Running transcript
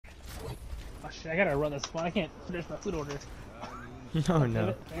Shit, I gotta run this one. I can't finish my food order. Oh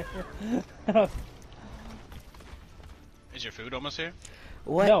no. Is your food almost here?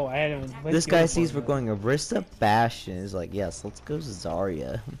 What? No, I haven't. This guy sees we're going Arista Bastion. Is like, yes, let's go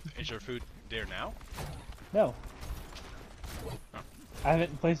Zarya. Is your food there now? No. I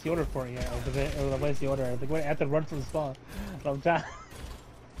haven't placed the order for it yet. I was place the order. I was like, wait, I have to run from spawn. But I'm trying.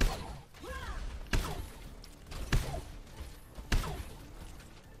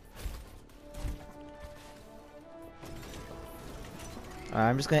 Alright,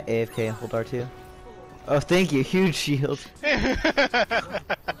 I'm just gonna AFK and hold R2. Oh, thank you. Huge shield.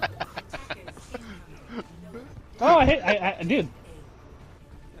 Oh, I hit. I dude.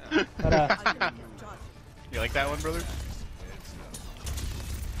 But, you like that one, brother?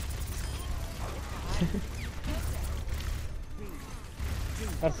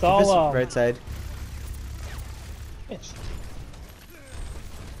 that's all. Right side. Bitch.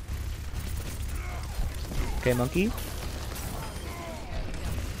 Okay, monkey.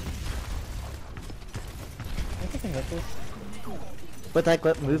 I think I can hit this. What the heck?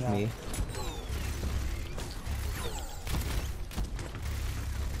 What moved me?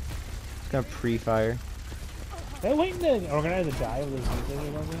 Gonna pre-fire. They're waiting to organize a dive with this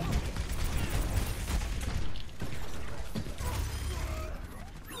music or something.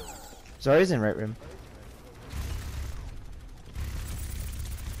 Zarya's in right room.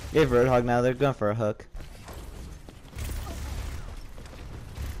 They have Roadhog now. They're going for a hook.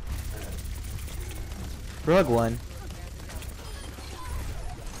 Roadhog won.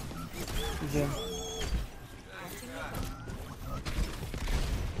 He's in.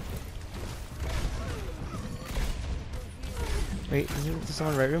 Wait, is there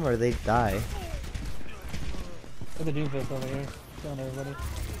someone in right room or they die? There's a Doomfist over here. Killing everybody.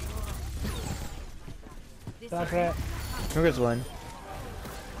 Stop rat. Ruger's one.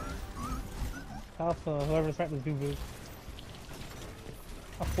 Alpha, whoever's fighting this Doomfist.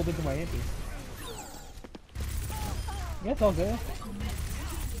 I'll pull into my anti. Yeah, it's all good.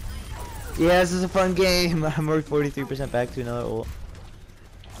 Yeah, this is a fun game. I'm already 43% back to another ult.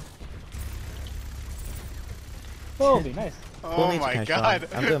 Oh, be nice. Oh my god.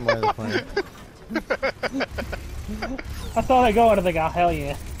 I'm doing more than playing. I saw that go and I was like, oh hell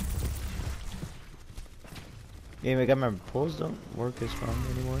yeah. Yeah, I got my pulls don't work as strong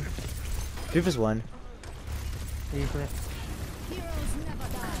anymore. Doofus one. Reaper.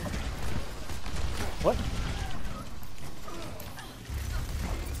 What?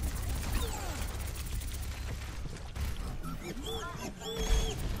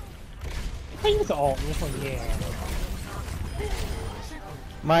 I use the ult. This one, yeah.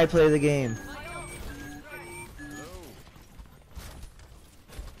 My play of the game.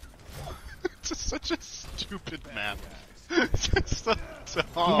 It's such a stupid map. It's so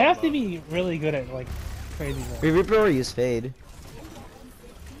dumb. You have to be really good at like crazy stuff. We Reaper or use Fade.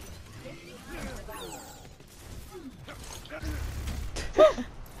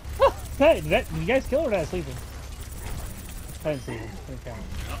 Hey, did you guys kill or did I sleep him? I didn't sleep him. Okay.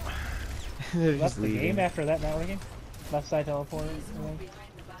 They're Left just the leaving. game after that not working? Left side teleport.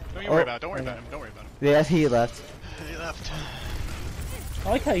 Don't you worry about it. Don't worry about him. Don't worry about him. Yeah, he left. He left. I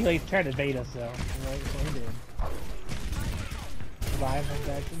like how he tried to bait us though. Like, he did. Survive like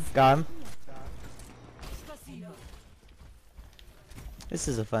action. Got him. This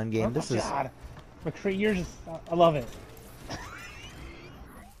is a fun game. This is. God. McCree, you're just. I love it.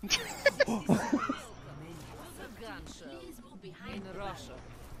 In Russia,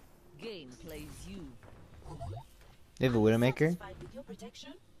 game plays you. They have a Widowmaker.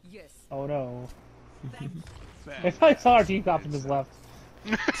 Yes. Oh no. If I saw our team Optimus left.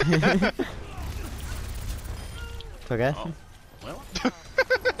 Okay. Oh. Well.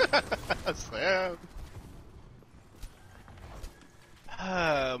 Sad.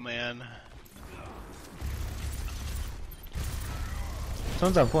 Oh man.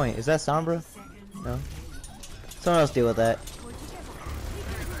 Someone's on point. Is that Sombra? No. Someone else deal with that.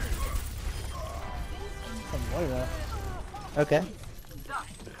 Some Moira. Okay.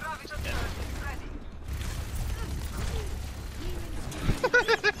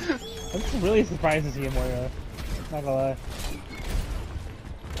 I'm just really surprised to see a Moira. Not gonna lie.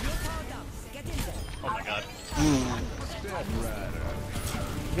 Oh my god.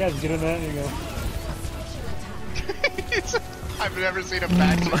 You guys get in that and you go. I've never seen a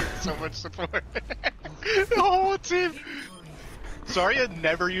match with so much support. The whole team. Zarya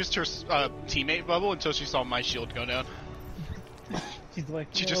never used her teammate bubble until she saw my shield go down. She's like,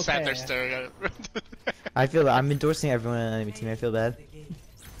 She just sat there staring at it. I feel I'm endorsing everyone on the enemy team. I feel bad.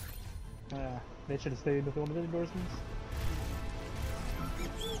 They should have stayed with one of the endorsements.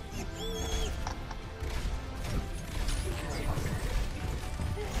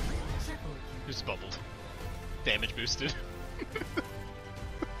 Who's bubbled? Damage boosted.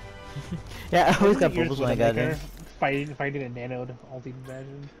 Yeah, I always got Yours bubbles with when I a got maker, in. Fighting a nanoed ulti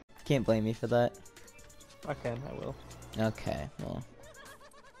version. Can't blame me for that. I will. Okay, well.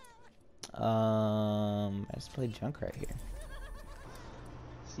 I just played Junk right here.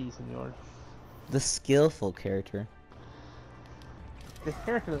 Si, senor. The skillful character. This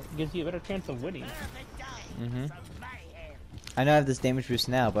character gives you a better chance of winning. Mm-hmm. I know I have this damage boost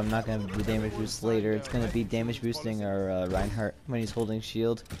now, but I'm not gonna do damage boost later. It's gonna be damage boosting our Reinhardt when he's holding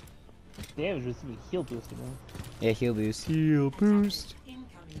shield. Damage is to be heal boosting him. Yeah, heal boost. Heal boost.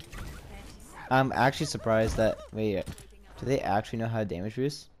 I'm actually surprised that. Wait, do they actually know how to damage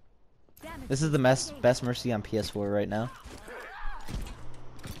boost? This is the best Mercy on PS4 right now.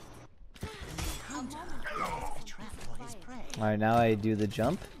 Alright, now I do the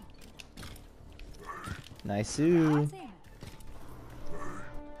jump. Nice-oo.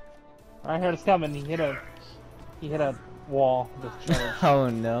 I heard it's coming. He hit a wall with charge. Oh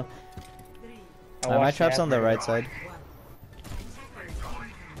no. My watched trap's that on the for- right side.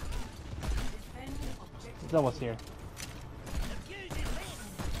 He's almost here.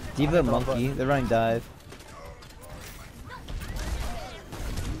 D.Va Monkey, they're running dive.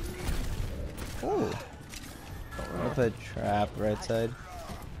 Ooh. I'll put a trap right side.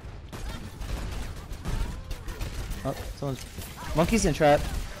 Oh, someone's... Monkey's in trap.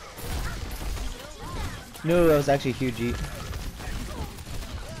 No, that was actually huge eat.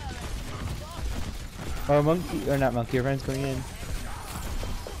 Or monkey, or not monkey, your friend's going in.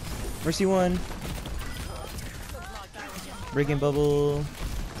 Mercy one. Breaking bubble.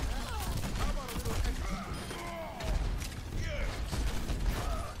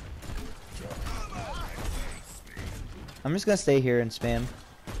 I'm just gonna stay here and spam.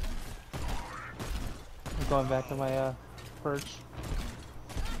 I'm going back to my perch.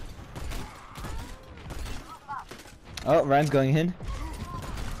 Oh, Ryan's going in.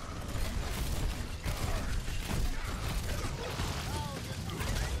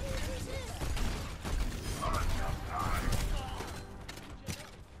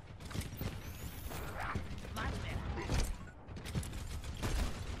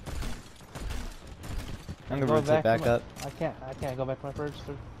 I'm gonna rotate back up. I can't go back to my perch.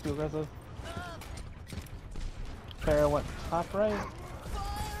 They're too aggressive. Farrah went top right.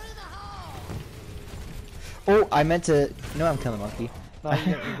 Oh, I meant to. No, I'm killing monkey. No,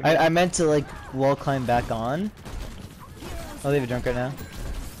 you can I meant to like wall climb back on. Oh, they have a drunk right now.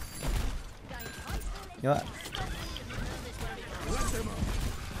 You know what?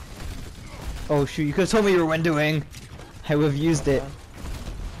 Oh shoot! You could have told me you were windowing. I would have used it.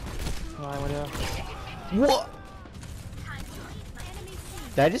 No, I would have. What?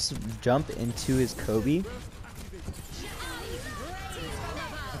 Did I just jump into his Kobe?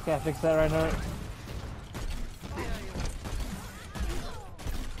 I can't fix that right now.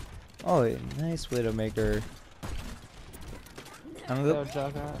 Oh, nice Widowmaker. I'm gonna Go, go.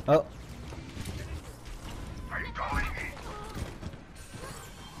 Juggernaut. Oh.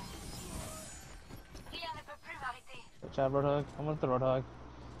 Good job, Roadhog. I'm with the Roadhog.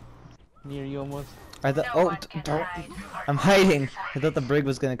 Near you almost. I thought. Oh, don't. I'm hiding. I thought the brig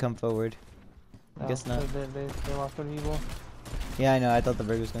was gonna come forward. I No, guess not. They lost their evil. Yeah, I know. I thought the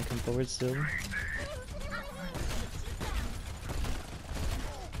brig was gonna come forward still.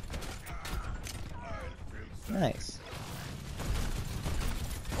 Nice.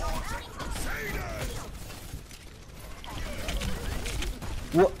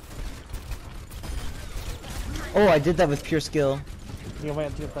 What? Oh, I did that with pure skill. You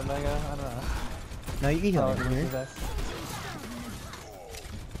wait to get the mega? I don't know. No, you can heal Oh, me from do here. this.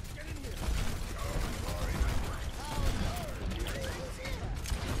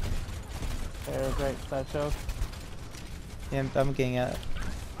 There, great. Side choke. Yeah, I'm getting out.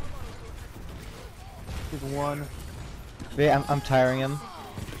 He's one. Wait, I'm tiring him.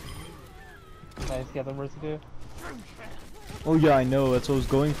 Nice, get the mercy too. Oh yeah, I know. That's what I was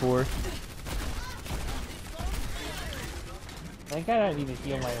going for. I think I need to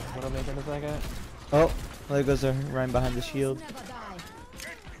heal my Widowmaker in a second. Oh, there goes a Ryan behind the shield.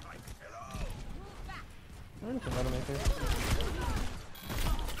 Where's the Widowmaker?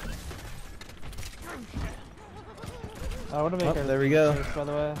 Oh, Widowmaker. Oh, there we go. Chase, by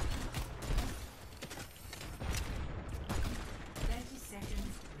the way.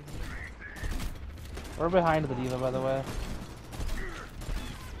 We're behind the D.Va, by the way.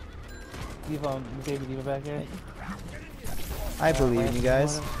 D.Va, baby D.Va back here. I believe in you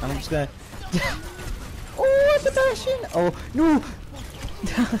guys. I'm just gonna. Oh, the bastion! Oh no!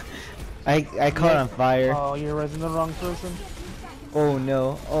 I caught on fire. Oh, you're resing the wrong person. Oh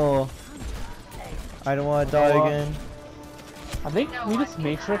no! Oh, I don't want to die again. I think we just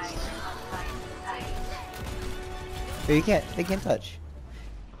matrixed. But you can't. They can't touch.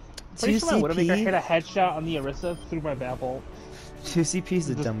 Pretty sure my Widowmaker hit 2CP. a headshot on the Orisa through my Babel 2CP is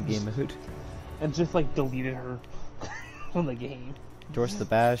a dumb game mode. and just like deleted her from the game. Endorse the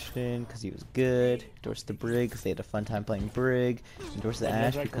Bastion because he was good. Endorse the Brig because they had a fun time playing Brig. Endorse the And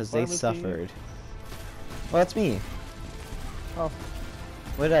Ashe Red because they Pharmacy. suffered. Well, that's me. Oh,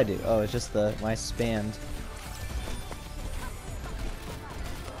 What did I do? Oh, it's just the when I spammed.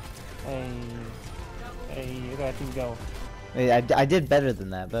 hey, you got to go. Wait, I did better than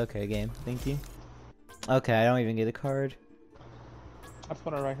that, but okay, game. Thank you. Okay, I don't even get a card. That's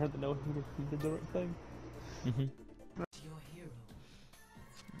what I heard. The note he did the right thing.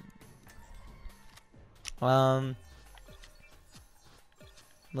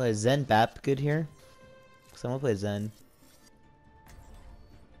 What is Zen Bap good here? Cause I'm gonna play Zen.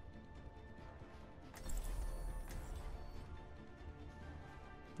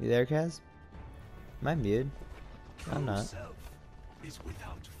 You there, Kaz? Am I muted? I'm not. Is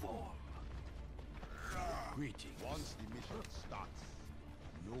without form. Greetings. Once the mission starts,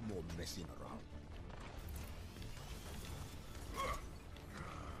 no more messing around.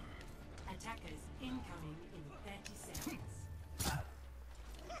 Attackers incoming in 30 seconds.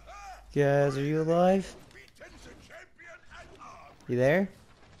 Kaz, are you alive? You there?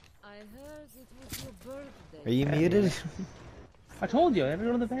 I heard it was your birthday. Are you muted? I told you I had to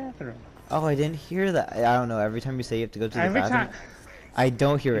go to the bathroom. Oh, I didn't hear that. I don't know. Every time you say you have to go to the Every bathroom, time. I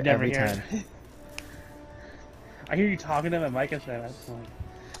don't hear You it never every hear time. it. I hear you talking to my mic and stuff. That's fine.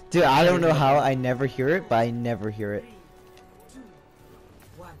 Dude, I don't know how I never hear it, but I never hear it.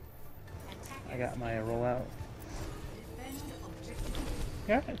 I got my rollout.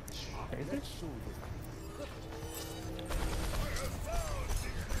 Yeah. Crazy.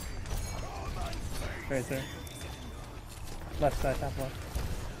 Right there. Left side, top left.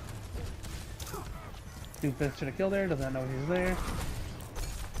 Doofus should have killed her, does not know he's there.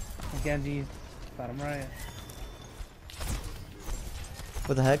 And Genji's bottom right.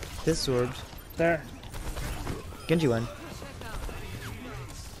 What the heck? This orbed. There. Genji won.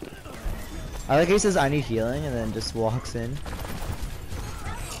 I like how he says I need healing and then just walks in.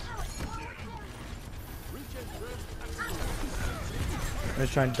 I'm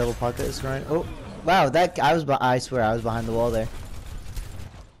just trying to double pocket this Ryan. Oh, wow! That I swear I was behind the wall there.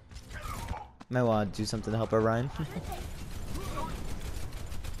 Might want to do something to help our Ryan.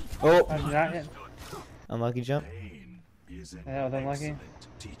 Oh, I did not hit. unlucky jump. Yeah, was unlucky.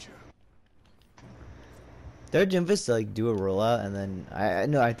 Teacher. Their Jimvis to like do a rollout and then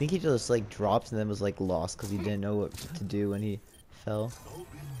I think he just like dropped and then was like lost because he didn't know what to do when he fell.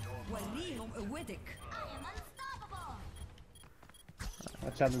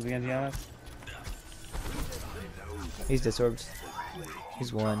 Watch out, there's Genji on us. He's disorbed.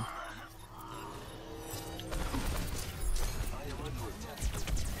 He's one.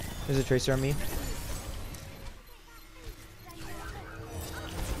 There's a tracer on me.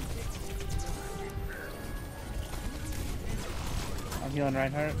 I'm healing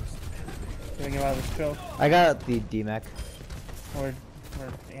Reinhardt. Getting him out of the choke. I got the DMAC. We're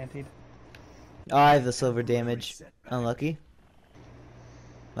antied. Oh, I have the silver damage. Unlucky.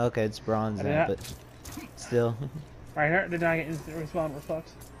 Okay, it's bronze I did now, not- but still. Reinhardt did not get instant respawn, we're fucked.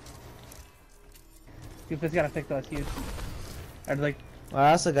 Doofus got a pick though, it's huge. I'd like, Well,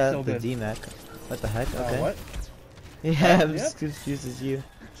 I also got So the good. DMAC. What the heck? Okay. what? Yeah, I'm Yep. just confused as you.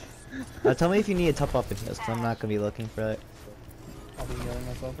 Tell me if you need a top up in heals, because I'm not gonna be looking for that. I'll be healing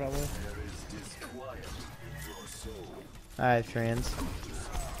myself probably. I have trans.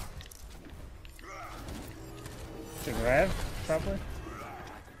 Should grab, probably.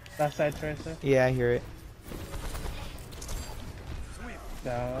 Left side tracer. Yeah, I hear it.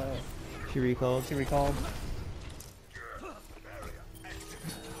 She recalled. She recalled.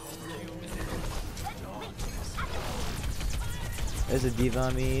 There's a diva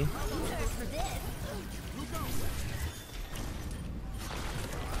on me.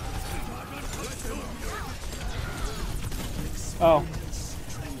 Oh,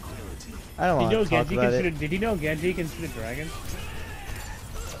 I don't want to talk Genji about can shoot it. did you know Genji can shoot a dragon?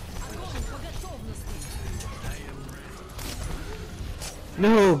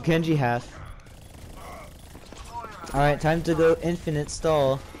 No, Genji half. Alright, time to go infinite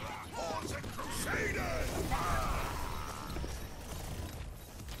stall.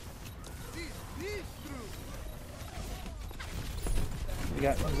 We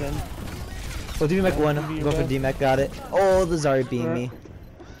got Zen. Oh, DMAC one. Go for DMAC, got it. Oh, the Zarya beat me.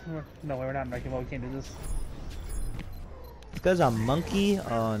 No way, we're not making well, we can't do this. This guy's a monkey?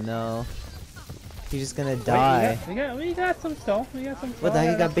 Oh no. He's just gonna die. Wait, we got some still. We got some. What the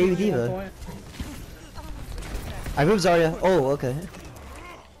heck? You got Baby Diva. I moved Zarya. Oh, okay.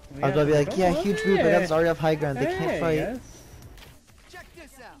 I was about to be like, yeah, huge move. I got Zarya off high ground. They can't fight. Yes.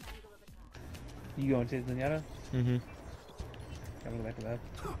 You going to Zenyatta? Mm-hmm. I'm gonna go back to that.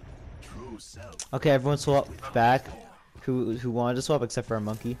 Okay, everyone swap back. Who wanted to swap except for our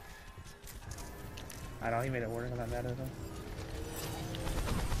monkey. I know he made it work. I'm not mad at him.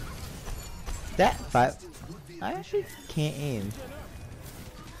 That 5. I actually can't aim.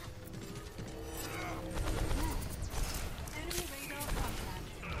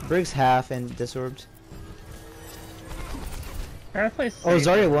 Briggs half and disorbed. Trying to play Oh, safe,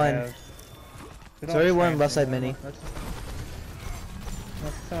 Zarya but, won. Zarya won left side mini.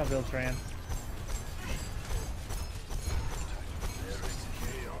 Let's not build Tran.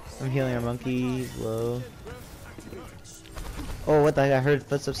 I'm healing our monkey. Low. Oh, what the heck? I heard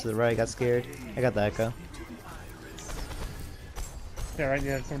footsteps to the right. I got scared. I got the echo. Yeah, right.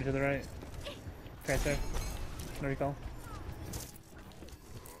 You have somebody to the right. Right there. No recall.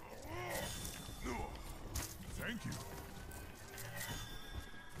 Thank you.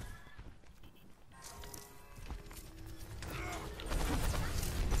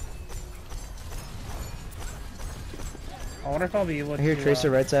 I wonder if I'll be able to. I hear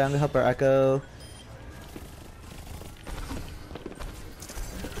Tracer right side. I'm gonna help our echo.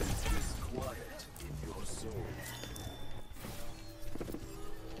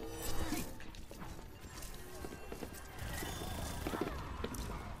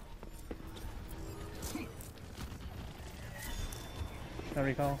 No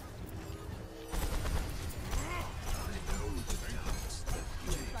recall.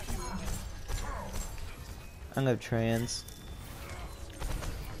 I'm gonna have trans.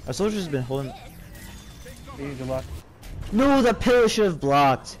 Our soldier's been holding. Hey, good luck. No, the pillar should have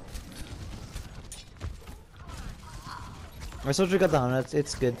blocked. My soldier got the honor.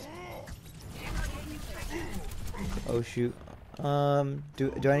 It's good. Oh shoot.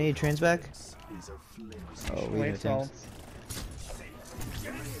 Do I need trans back? Oh, we Wait, need salt. tanks.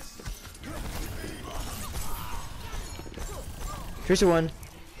 Tracer 1.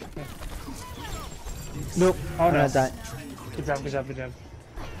 Nope. Oh I'm no. not dying. Good job, good job, good job.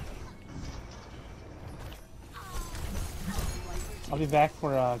 I'll be back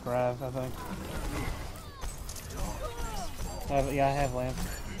for grab, I think. Yeah, I have lamp.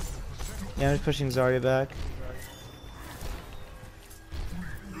 Yeah, I'm just pushing Zarya back.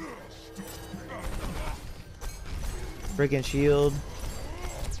 Breaking shield.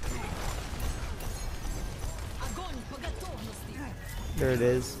 There it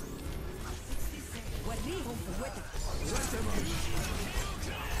is.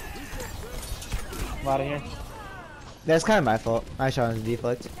 I'm out of here. That's kind of my fault. I shot him to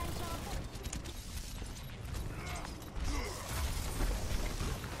deflect.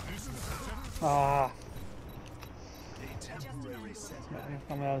 Ah.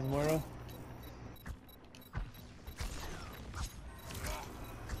 Coming out of Zoro.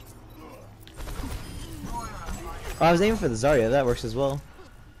 Oh, I was aiming for the Zarya. That works as well.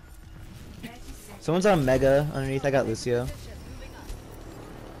 Someone's on Mega underneath. I got Lucio.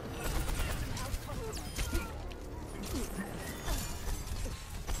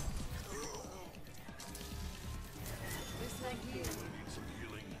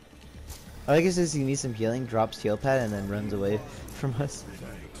 I like it says he needs some healing, drops heal pad, and then runs away from us.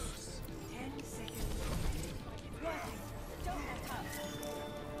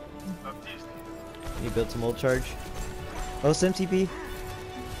 You built some old charge. Oh, Sim TP.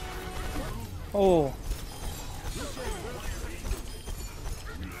 Oh.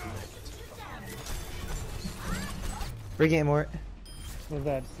 Breaking it more. Was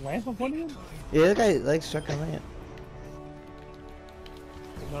that lamp up one of you? Yeah, that guy like struck a land.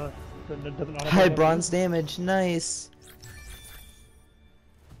 High bronze damage, nice.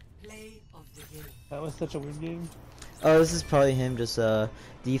 That was such a weird game. Oh, this is probably him just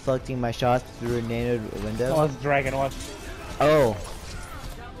deflecting my shots through a nano window. Oh, it's Dragon, watch. Oh,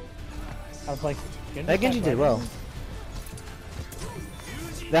 I was like, that Genji did well.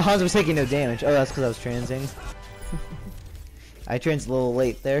 That Hanzo was taking no damage. Oh, that's because I was transing. I trans a little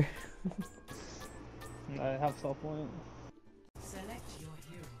late there. I have self point. Select your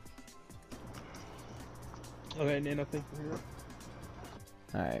hero. Okay, Nano, thank you for your.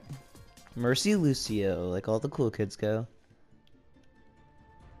 Alright. Mercy Lucio, like all the cool kids go.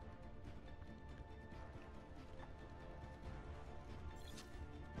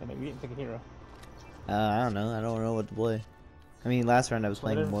 Yeah, maybe you didn't pick a hero. I don't know. I don't know what to play. I mean, last round I was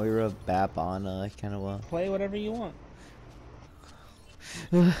playing Whatever. Moira, Bap, Ana, kind of well. Play whatever you want.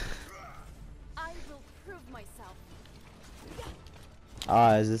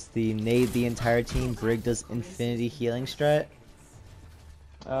 Is this the nade the entire team? Brig does infinity healing strat?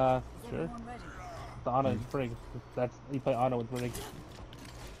 Sure. The Ana Brig. That's you play Ana with Brig.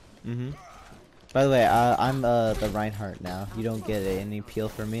 Mm-hmm. By the way, I'm the Reinhardt now. You don't get any peel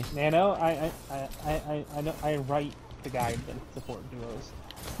from me. Nano, I know I write the guide that support duos.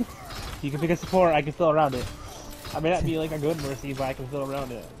 You can pick a support, I can fill around it. I may not be like a good Mercy, but I can fill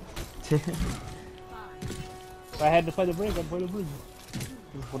around it. If I had to play the Brig, I'd play the Brig.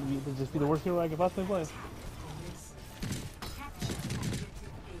 This would just be the worst hero I could possibly play.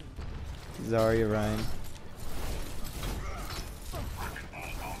 Zarya, Ryan.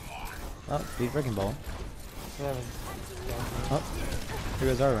 Oh, beat Wrecking Ball. Yeah, Oh, here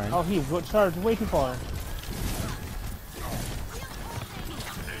goes our Ryan. oh, he charged way too far.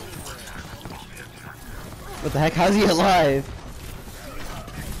 What the heck? How's he alive?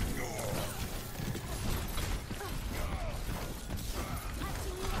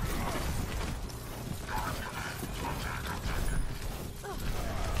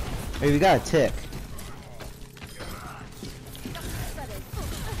 Hey, we got a tick.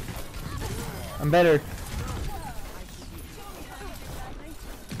 I'm better.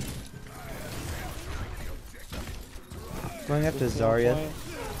 Going after Zarya.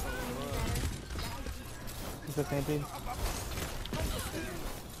 Is that same team?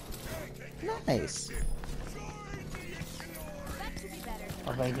 Nice.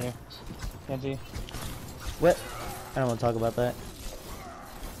 Oh, thank you. Genji. What? I don't want to talk about that.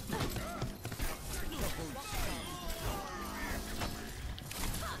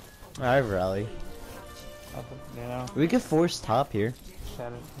 Alright, rally. You know, We could force top here.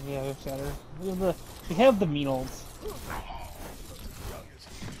 Shatter. Yeah, we have Shatter. We have the mean olds.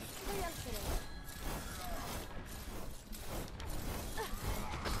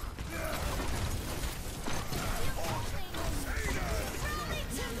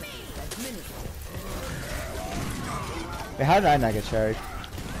 Wait, how did I not get charged?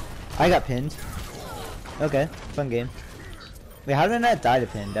 I got pinned. Okay, fun game. Wait, how did I not die to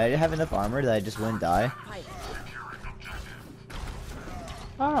pin? Did I have enough armor that I just wouldn't die?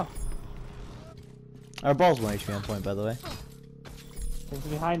 Oh, Our ball's 1 HP on point, by the way. it's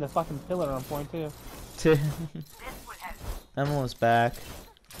behind the fucking pillar on point too. I'm almost back.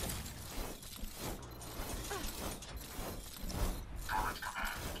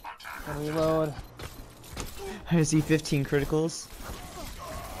 Reload. I see 15 criticals.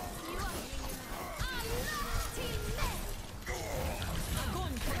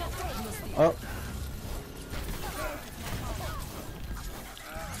 Oh.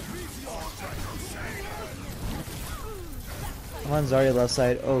 I'm on Zarya left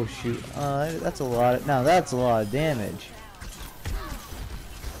side. Oh shoot. That's a lot of, no, that's a lot of damage.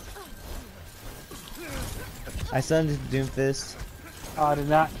 I stunned Doomfist. Oh, I did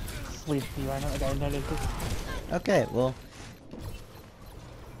not sleep you. I know like I intended to. Okay, well.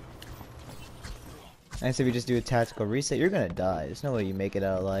 I say we just do a tactical reset. You're gonna die. There's no way you make it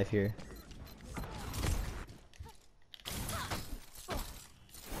out alive here.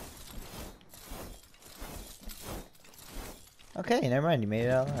 Okay, never mind. You made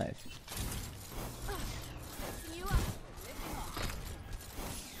it out alive.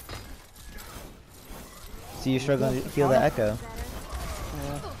 See you struggling to heal the echo.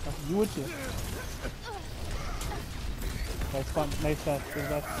 Yeah, you would too. Nice fun. Nice shot. Good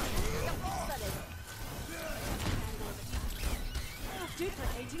shot.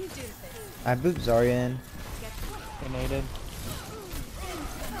 I booped Zarya in. Grenaded.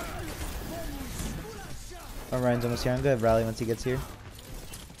 Oh, Ryan's almost here. I'm gonna rally once he gets here.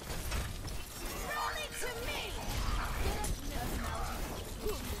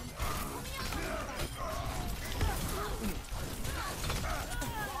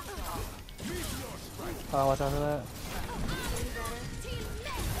 Oh, watch out for that.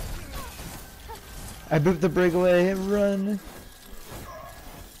 I booped the break away and run.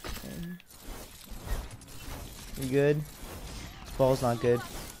 You good? This ball's not good.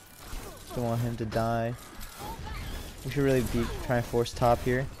 Don't want him to die. We should really be trying to force top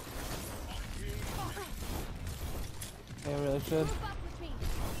here. Yeah, we really should.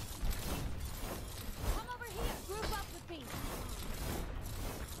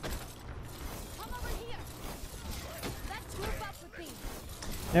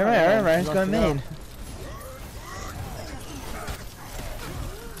 Alright, Ryan's going main.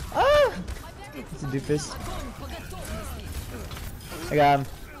 Ah! It's a doofus. I got him.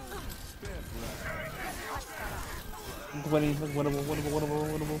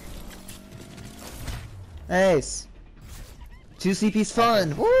 Winnable. Nice. 2 CP's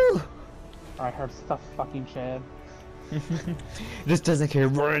fun. Woo! Alright, her stuff fucking Chad. Just doesn't care.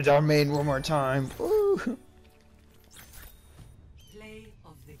 Run it down main one more time. Woo. Play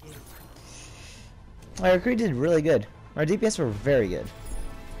of the game. Our Creed did really good. Our DPS were very good.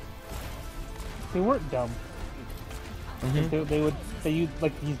 They weren't dumb. They would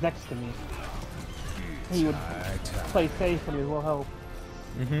like he's next to me. He would play safe and he was well help.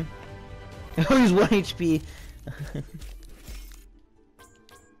 Oh, he's 1 HP.